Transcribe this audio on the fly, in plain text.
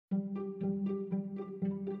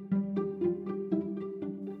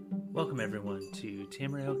Welcome everyone to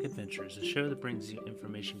Tamriel Adventures, a show that brings you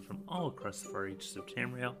information from all across the far reaches of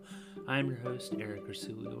Tamriel. I'm your host, Eric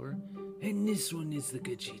Ursulior, and this one is the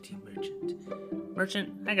Gajiti Merchant.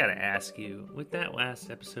 Merchant, I gotta ask you, with that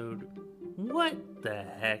last episode, what the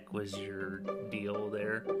heck was your deal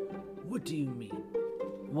there? What do you mean?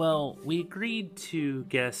 Well, we agreed to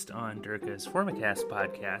guest on Durka's Formicast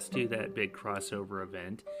podcast, do that big crossover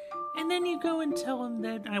event, and then you go and tell him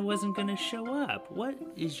that I wasn't going to show up. What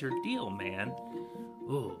is your deal, man?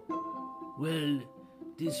 Oh, well,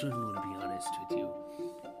 this one will be honest with you.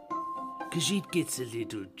 Khajiit gets a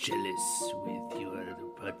little jealous with your other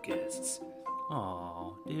podcasts.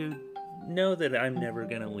 Aw, dude, know that I'm never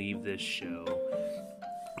going to leave this show.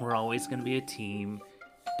 We're always going to be a team.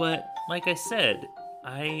 But, like I said,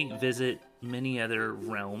 I visit many other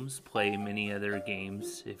realms, play many other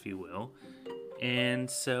games, if you will. And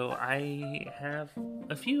so I have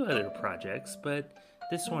a few other projects, but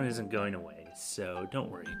this one isn't going away, so don't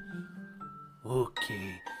worry.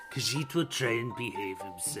 Okay, Khajiit will try and behave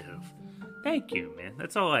himself. Thank you, man.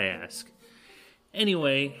 That's all I ask.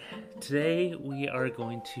 Anyway, today we are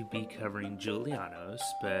going to be covering Julianos,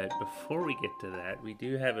 but before we get to that, we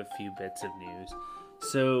do have a few bits of news.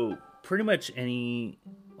 So, pretty much any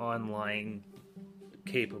online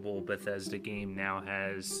capable Bethesda game now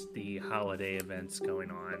has the holiday events going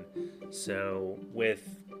on. So with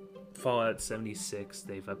Fallout 76,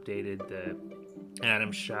 they've updated the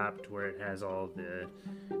Atom Shop to where it has all the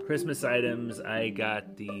Christmas items. I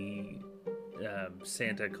got the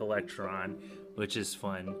Santa Collectron, which is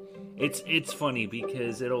fun. It's funny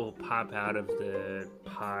because it'll pop out of the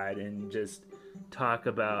pod and just talk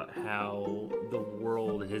about how the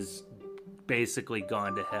world has basically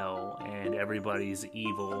gone to hell and everybody's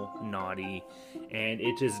evil, naughty, and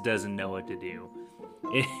it just doesn't know what to do.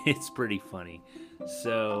 It's pretty funny.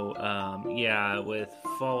 So, yeah, with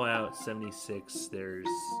Fallout 76, there's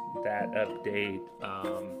that update.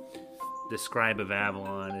 The Scribe of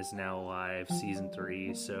Avalon is now live, Season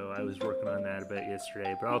 3, so I was working on that a bit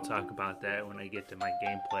yesterday, but I'll talk about that when I get to my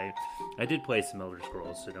gameplay. I did play some Elder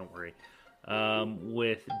Scrolls, so don't worry.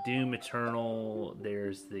 With Doom Eternal,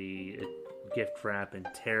 there's the gift wrap and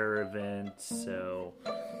terror event, so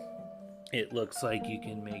it looks like you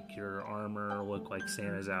can make your armor look like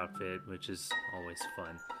Santa's outfit, which is always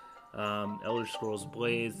fun. Elder Scrolls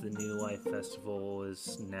Blades, the New Life Festival,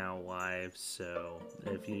 is now live, so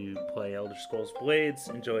if you play Elder Scrolls Blades,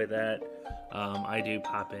 enjoy that. I do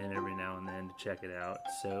pop in every now and then to check it out.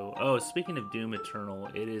 So, speaking of Doom Eternal,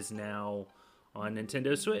 it is now on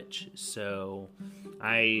Nintendo Switch, so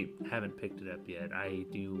I haven't picked it up yet. I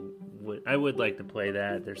would like to play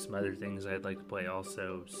that. There's some other things I'd like to play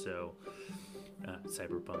also, so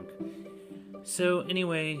Cyberpunk. So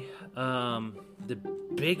anyway, the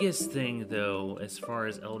biggest thing though, as far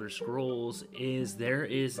as Elder Scrolls, is there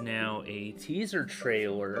is now a teaser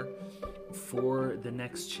trailer for the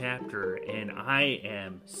next chapter, and I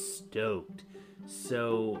am stoked.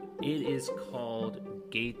 So it is called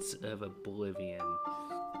Gates of Oblivion.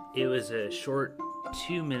 It was a short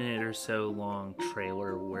 2-minute or so long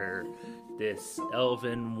trailer where this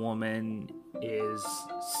elven woman is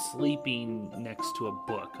sleeping next to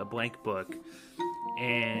a blank book,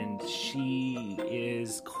 and she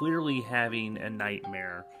is clearly having a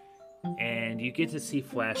nightmare. And you get to see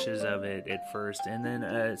flashes of it at first, and then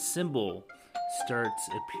a symbol starts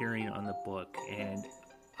appearing on the book, and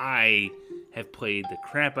I have played the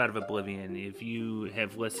crap out of Oblivion. If you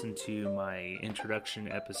have listened to my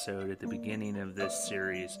introduction episode at the beginning of this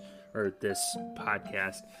series, or this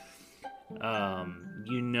podcast,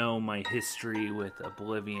 you know my history with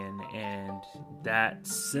Oblivion, and that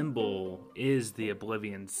symbol is the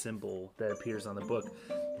Oblivion symbol that appears on the book.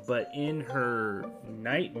 But in her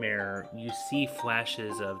nightmare, you see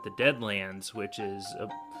flashes of the Deadlands, which is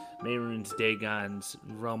Mehrunes Dagon's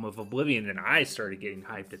realm of Oblivion, and I started getting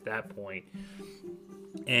hyped at that point.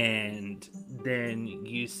 And then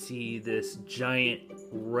you see this giant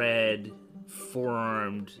red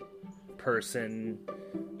four-armed person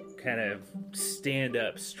kind of stand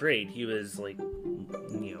up straight. He was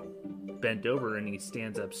bent over, and he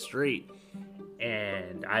stands up straight,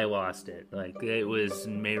 and I lost it. It was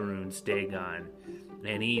Mehrunes Dagon.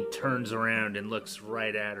 And he turns around and looks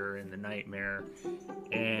right at her in the nightmare.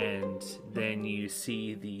 And then you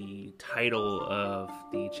see the title of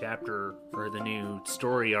the chapter, or the new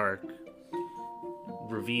story arc,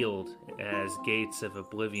 revealed as Gates of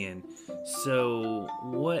Oblivion. So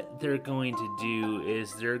what they're going to do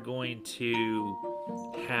is they're going to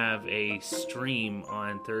have a stream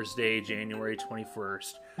on Thursday, January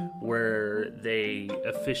 21st, where they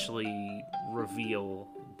officially reveal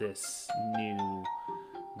this new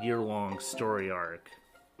year-long story arc.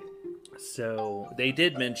 So they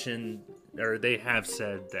did mention, or they have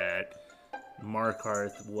said that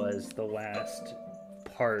Markarth was the last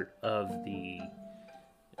part of the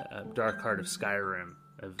Dark Heart of Skyrim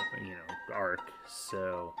arc.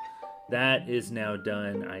 So that is now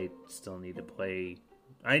done. I still need to play.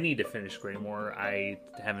 I need to finish Greymoor. I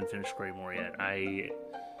haven't finished Greymoor yet. I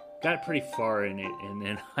got pretty far in it, and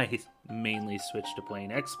then I mainly switched to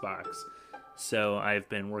playing Xbox. So I've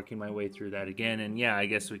been working my way through that again, and yeah, I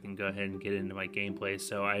guess we can go ahead and get into my gameplay.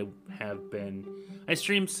 So I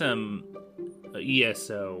streamed some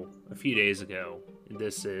ESO a few days ago.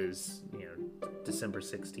 This is, December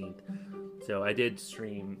 16th. So I did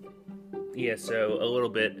stream ESO a little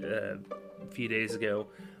bit a few days ago.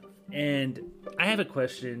 And I have a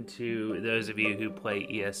question to those of you who play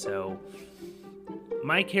ESO.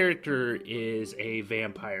 My character is a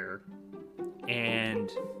vampire, and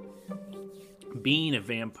being a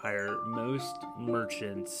vampire, most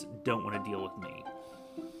merchants don't want to deal with me.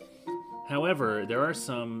 However, there are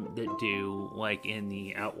some that do, like in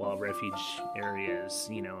the outlaw refuge areas,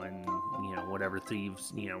 and, whatever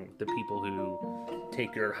thieves, the people who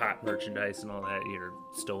take your hot merchandise and all that, your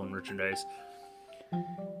stolen merchandise.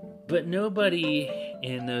 But nobody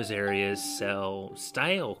in those areas sell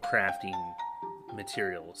style crafting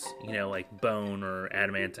materials, like bone or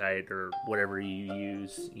adamantite or whatever you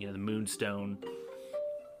use, the moonstone.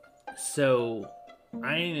 So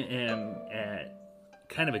I am at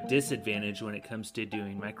kind of a disadvantage when it comes to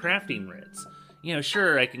doing my crafting writs.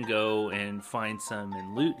 Sure, I can go and find some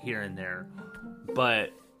and loot here and there,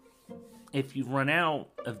 but if you run out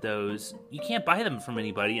of those, you can't buy them from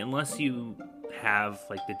anybody unless you have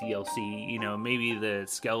like the DLC, maybe the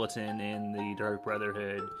skeleton in the Dark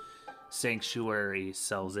Brotherhood Sanctuary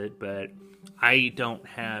sells it, but I don't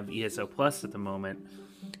have ESO Plus at the moment,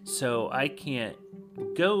 so I can't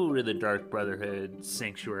go to the Dark Brotherhood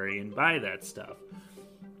Sanctuary and buy that stuff.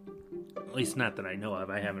 At least not that I know of.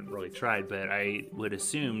 I haven't really tried, but I would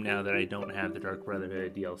assume now that I don't have the Dark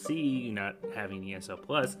Brotherhood DLC, not having ESO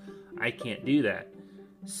Plus, I can't do that.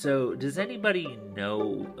 So, does anybody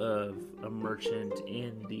know of a merchant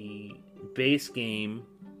in the base game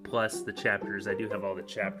plus the chapters? I do have all the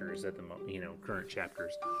chapters at the moment, current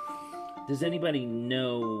chapters. Does anybody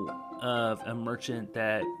know of a merchant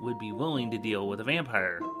that would be willing to deal with a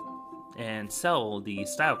vampire and sell the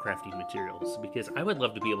style crafting materials? Because I would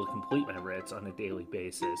love to be able to complete my writs on a daily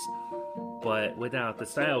basis, but without the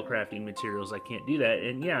style crafting materials, I can't do that.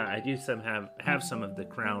 And yeah, I do have some of the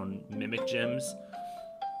crown mimic gems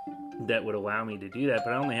that would allow me to do that,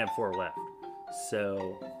 but I only have 4 left.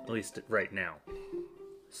 So, at least right now.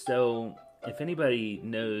 So, if anybody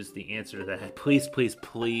knows the answer to that, please, please,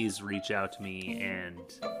 please reach out to me and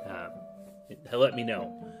let me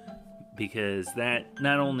know. Because that,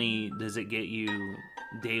 not only does it get you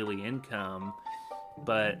daily income,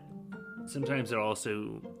 but sometimes it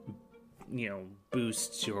also,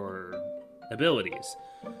 boosts your abilities.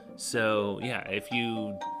 So, yeah, if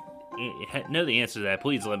you know the answer to that,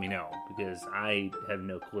 please let me know, because I have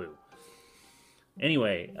no clue.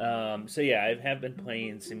 Anyway, so yeah, I have been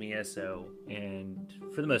playing some ESO, and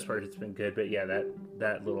for the most part it's been good, but yeah,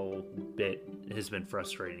 that little bit has been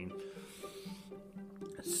frustrating.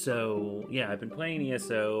 So, yeah, I've been playing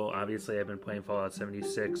ESO. Obviously, I've been playing Fallout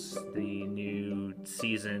 76. The new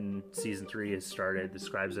Season 3 has started, The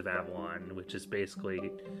Scribes of Avalon, which is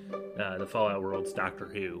basically the Fallout world's Doctor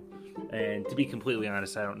Who. And to be completely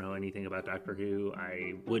honest, I don't know anything about Doctor Who.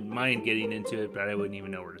 I wouldn't mind getting into it, but I wouldn't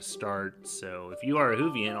even know where to start. So if you are a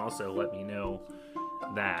Whovian, also let me know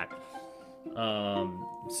that.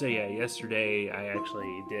 So yeah, yesterday I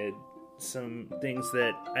actually did some things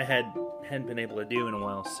that I hadn't been able to do in a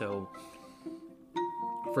while. So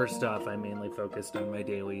first off, I mainly focused on my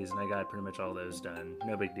dailies, and I got pretty much all those done.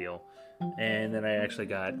 No big deal. And then I actually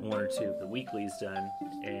got 1 or 2 of the weeklies done,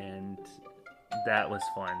 and that was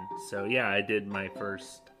fun. So yeah, I did my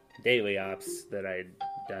first daily ops that I'd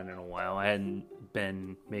done in a while. I hadn't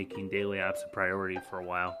been making daily ops a priority for a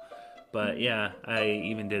while. But yeah, I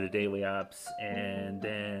even did a daily ops, and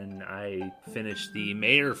then I finished the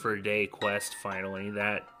Mayor for a Day quest finally.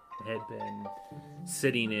 That had been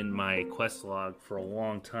sitting in my quest log for a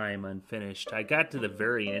long time unfinished. I got to the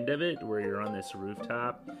very end of it where you're on this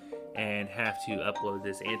rooftop and have to upload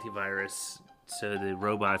this antivirus so the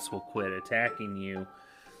robots will quit attacking you.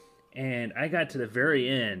 And I got to the very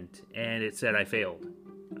end and it said I failed.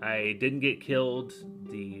 I didn't get killed.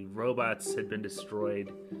 The robots had been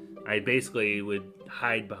destroyed. I basically would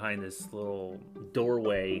hide behind this little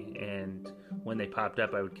doorway, and when they popped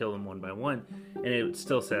up, I would kill them one by one, and it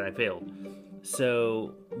still said I failed.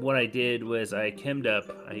 So what I did was I chemmed up.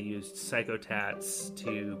 I used Psychotats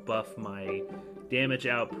to buff my damage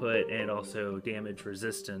output and also damage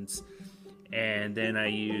resistance. And then I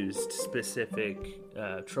used specific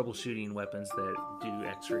troubleshooting weapons that do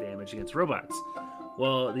extra damage against robots.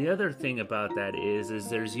 Well, the other thing about that is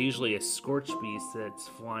there's usually a Scorch Beast that's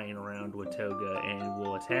flying around Watoga and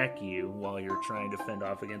will attack you while you're trying to fend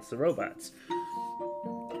off against the robots.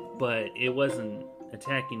 But it wasn't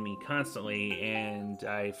attacking me constantly, and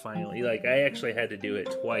I finally, I actually had to do it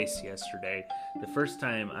twice yesterday. The first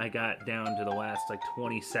time I got down to the last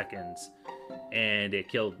 20 seconds, and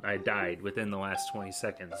I died within the last 20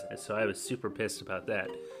 seconds. So I was super pissed about that.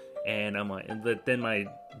 And I'm like, but then my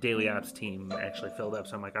daily ops team actually filled up,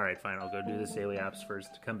 so I'm like, all right, fine, I'll go do this daily ops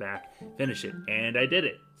first, come back, finish it, and I did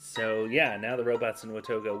it. So yeah, now the robots in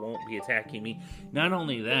Watoga won't be attacking me. Not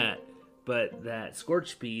only that, but that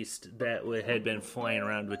Scorch Beast that had been flying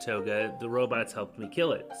around Watoga, the robots helped me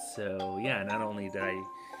kill it. So yeah, not only did I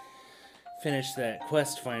finish that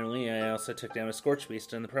quest finally, I also took down a Scorch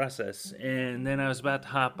Beast in the process. And then I was about to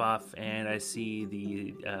hop off, and I see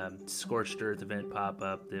the Scorched Earth event pop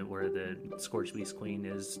up where the Scorch Beast Queen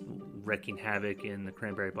is wreaking havoc in the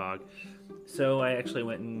Cranberry Bog. So I actually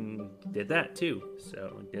went and did that too.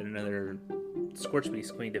 So did another Scorch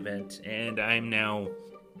Beast Queen event, and I'm now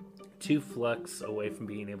 2 flux away from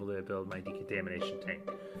being able to build my decontamination tank,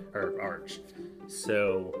 or arch.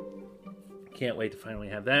 So can't wait to finally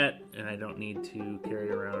have that, and I don't need to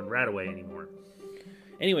carry around Radaway anymore.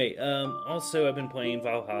 Anyway, also I've been playing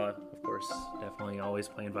Valhalla, of course, definitely always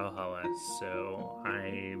playing Valhalla, so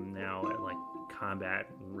I'm now at combat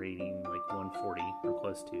rating 140 or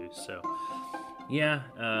close to, so yeah,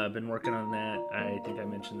 I've been working on that. I think I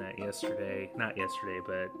mentioned that not yesterday,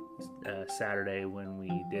 but Saturday when we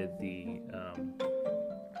did the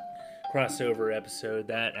crossover episode.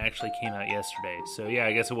 That actually came out yesterday. So yeah,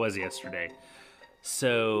 I guess it was yesterday.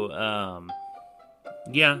 So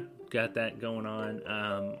yeah, got that going on.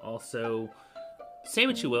 Also, say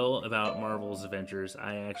what you will about Marvel's Avengers,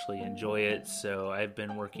 I actually enjoy it. So I've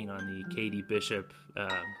been working on the Katie Bishop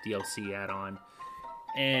DLC add-on.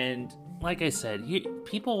 And like I said,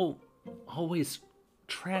 people always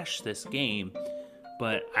trash this game,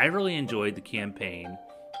 but I really enjoyed the campaign.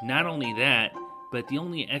 Not only that, but the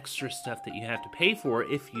only extra stuff that you have to pay for,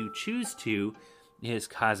 if you choose to, is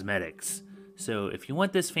cosmetics. So if you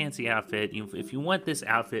want this fancy outfit, if you want this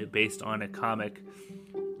outfit based on a comic,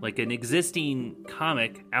 like an existing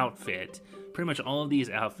comic outfit, pretty much all of these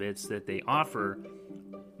outfits that they offer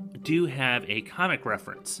do have a comic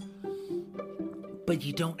reference. But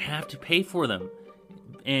you don't have to pay for them.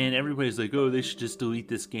 And everybody's like, oh, they should just delete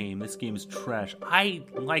this game. This game is trash. I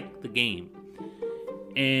like the game.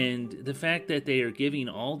 And the fact that they are giving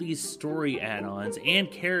all these story add-ons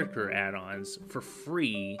and character add-ons for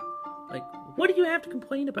free, what do you have to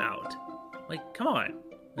complain about? Come on.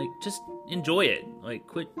 Just enjoy it.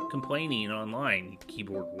 Quit complaining online, you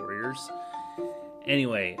keyboard warriors.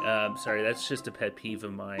 Anyway, sorry, that's just a pet peeve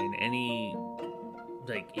of mine. Any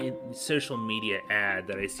social media ad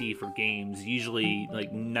that I see for games, usually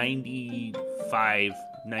 99%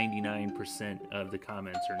 of the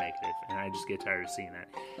comments are negative, and I just get tired of seeing that.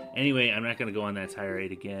 Anyway, I'm not going to go on that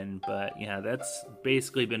tirade again, but yeah, that's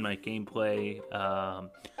basically been my gameplay.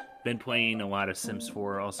 Been playing a lot of Sims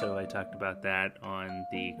 4. Also, I talked about that on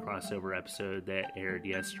the crossover episode that aired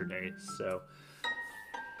yesterday. So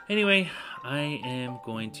anyway, I am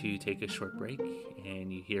going to take a short break,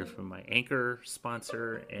 and you hear from my Anchor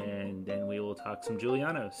sponsor, and then we will talk some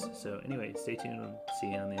Julianos. So anyway, stay tuned.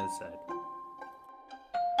 See you on the other side.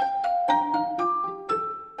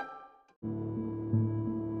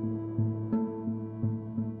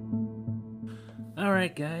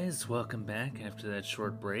 Alright guys, welcome back after that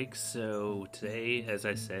short break. So today, as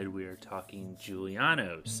I said, we are talking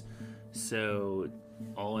Julianos. So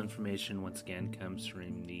all information, once again, comes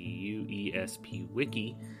from the UESP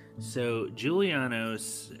wiki. So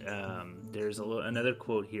Julianos, there's another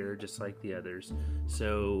quote here, just like the others.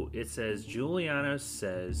 So it says, Julianos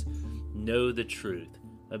says, know the truth,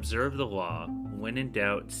 observe the law, when in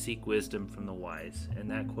doubt, seek wisdom from the wise. And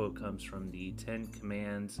that quote comes from the 10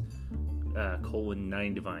 Commands,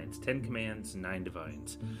 9 Divines. 10 Commands, 9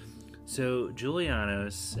 Divines. So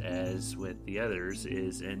Julianos, as with the others,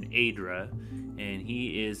 is an Aedra, and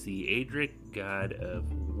he is the Aedric god of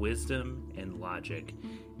wisdom and logic.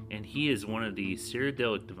 And he is one of the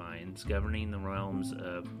Cyrodiilic divines governing the realms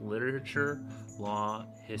of literature, law,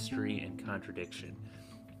 history, and contradiction.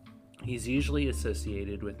 He's usually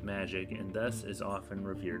associated with magic and thus is often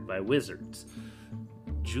revered by wizards.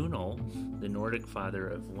 Junel, the Nordic father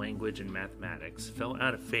of language and mathematics, fell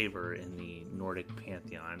out of favor in the Nordic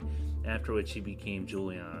pantheon, after which he became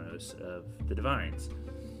Julianos of the Divines.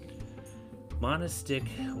 Monastic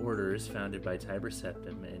orders founded by Tiber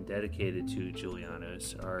Septim and dedicated to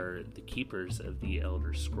Julianos are the keepers of the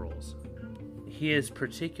Elder Scrolls. He is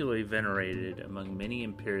particularly venerated among many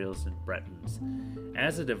Imperials and Bretons.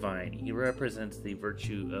 As a divine, he represents the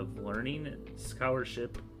virtue of learning,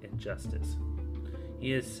 scholarship, and justice.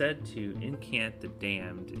 He is said to incant the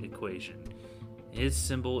damned equation. His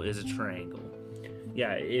symbol is a triangle.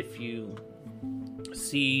 Yeah, if you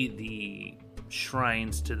see the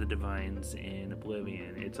shrines to the divines in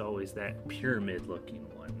Oblivion, it's always that pyramid-looking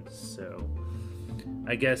one. So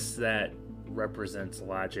I guess that represents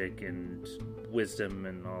logic and wisdom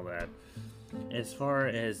and all that. As far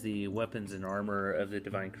as the weapons and armor of the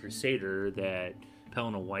Divine Crusader that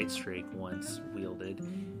Pelena Whitestrake once wielded,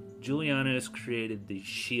 Julianos created the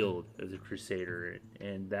shield of the Crusader,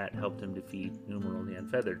 and that helped him defeat Numeral the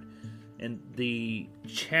Unfeathered. And the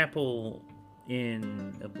chapel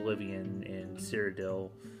in Oblivion and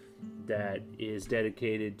Cyrodiil that is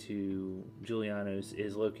dedicated to Julianos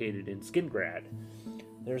is located in Skingrad.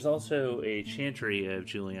 There's also a chantry of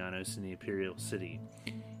Julianos in the Imperial City.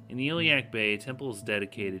 In the Iliac Bay, temples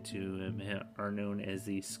dedicated to him are known as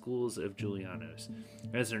the Schools of Julianos.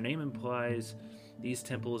 As their name implies, these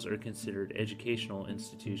temples are considered educational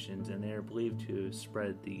institutions, and they are believed to have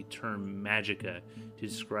spread the term magica to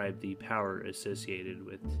describe the power associated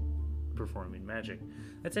with performing magic.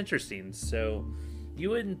 That's interesting. So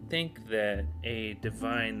you wouldn't think that a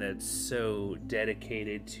divine that's so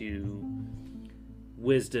dedicated to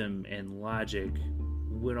wisdom and logic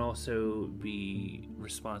would also be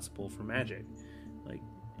responsible for magic. Like,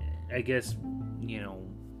 I guess,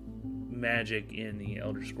 magic in the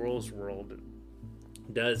Elder Scrolls world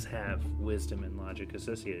does have wisdom and logic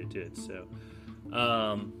associated to it. So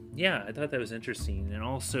I thought that was interesting. And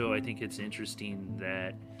also I think it's interesting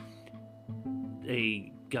that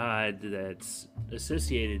a god that's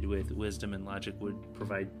associated with wisdom and logic would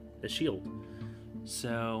provide a shield.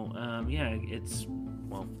 So,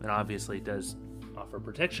 it obviously does offer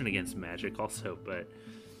protection against magic also, but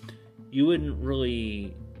you would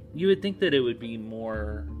think that it would be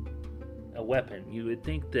more a weapon. You would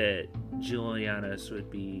think that Julianos would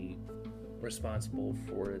be responsible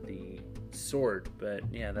for the sword, but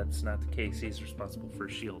yeah, that's not the case. He's responsible for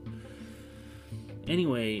a shield.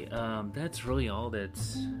 Anyway, that's really all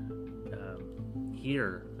that's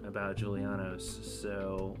here about Julianos.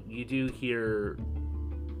 So you do hear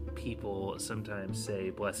people sometimes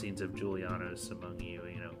say blessings of Julianos among you,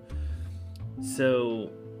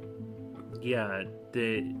 So, yeah,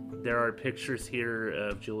 there are pictures here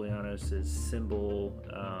of Julianos' symbol.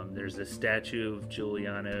 There's a statue of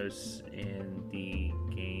Julianos in the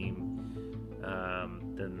game.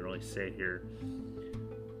 Doesn't really say here.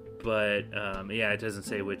 But, it doesn't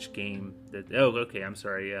say which game. I'm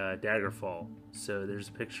sorry, Daggerfall. So there's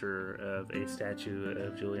a picture of a statue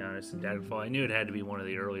of Julianos in Daggerfall. I knew it had to be one of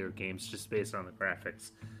the earlier games just based on the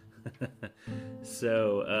graphics.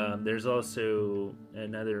 So there's also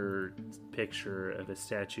another picture of a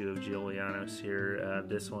statue of Julianos here.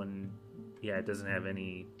 This one, it doesn't have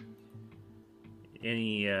any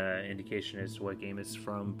indication as to what game it's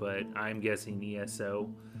from, but I'm guessing ESO,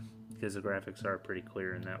 because the graphics are pretty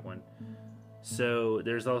clear in that one. So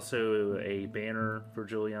there's also a banner for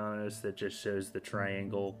Julianos that just shows the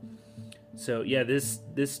triangle. So yeah, this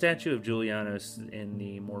statue of Julianos in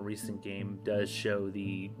the more recent game does show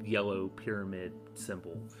the yellow pyramid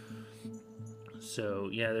symbol. So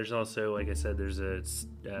yeah, there's also, like I said, there's a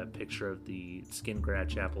picture of the Skingrad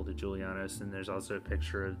Chapel to Julianos, and there's also a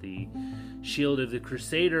picture of the Shield of the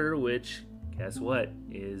Crusader, which, guess what,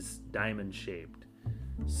 is diamond shaped.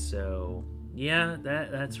 So yeah,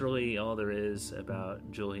 that's really all there is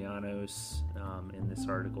about Julianos in this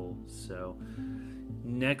article. So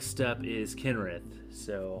next up is Kenrith.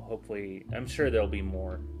 So hopefully, I'm sure there'll be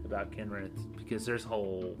more about Kenrith, because there's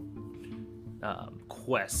whole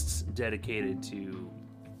quests dedicated to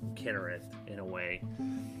Kenrith in a way.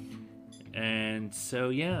 And so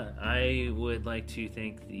yeah, I would like to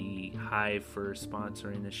thank the Hive for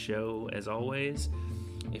sponsoring the show as always.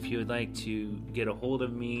 If you would like to get a hold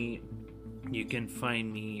of me, you can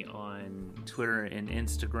find me on Twitter and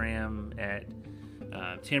Instagram at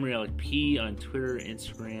Tamrielic P on Twitter,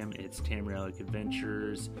 Instagram, it's Tamrielic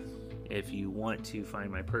Adventures. If you want to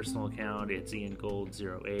find my personal account, it's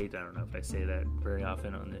IanGold08. I don't know if I say that very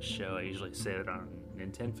often on this show. I usually say it on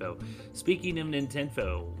Nintenfo. Speaking of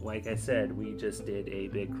Nintenfo, like I said, we just did a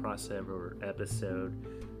big crossover episode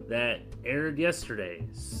that aired yesterday.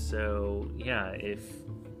 So yeah, if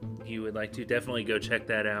you would like to, definitely go check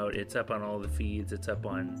that out. It's up on all the feeds. It's up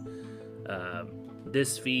on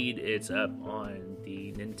this feed. It's up on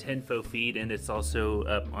the Nintendo feed, and it's also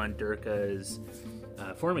up on Durka's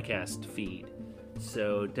Formicast feed.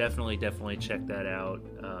 So definitely check that out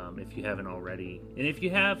if you haven't already. And if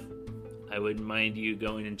you have, I wouldn't mind you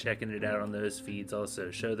going and checking it out on those feeds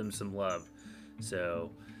also. Show them some love.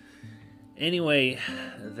 So anyway,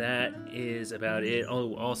 that is about it.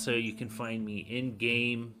 Oh, also, you can find me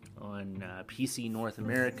in-game on PC North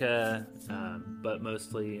America, but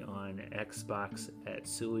mostly on Xbox at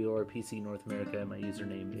Sulior. PC North America, my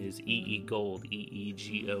username is EEGold,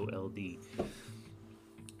 EEGOLD.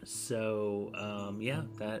 So, yeah,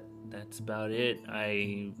 that's about it.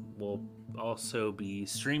 I will also be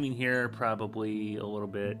streaming here probably a little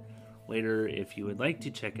bit later. If you would like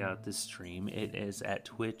to check out this stream, it is at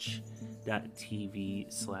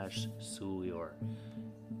twitch.tv/Sulior.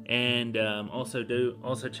 And also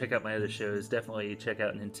check out my other shows. Definitely check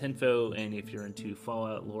out Nintendo, and if you're into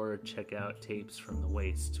Fallout lore, check out Tapes from the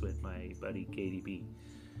Wastes with my buddy KDB.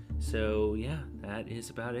 So yeah, that is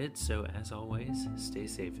about it. So as always, stay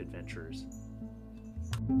safe, adventurers.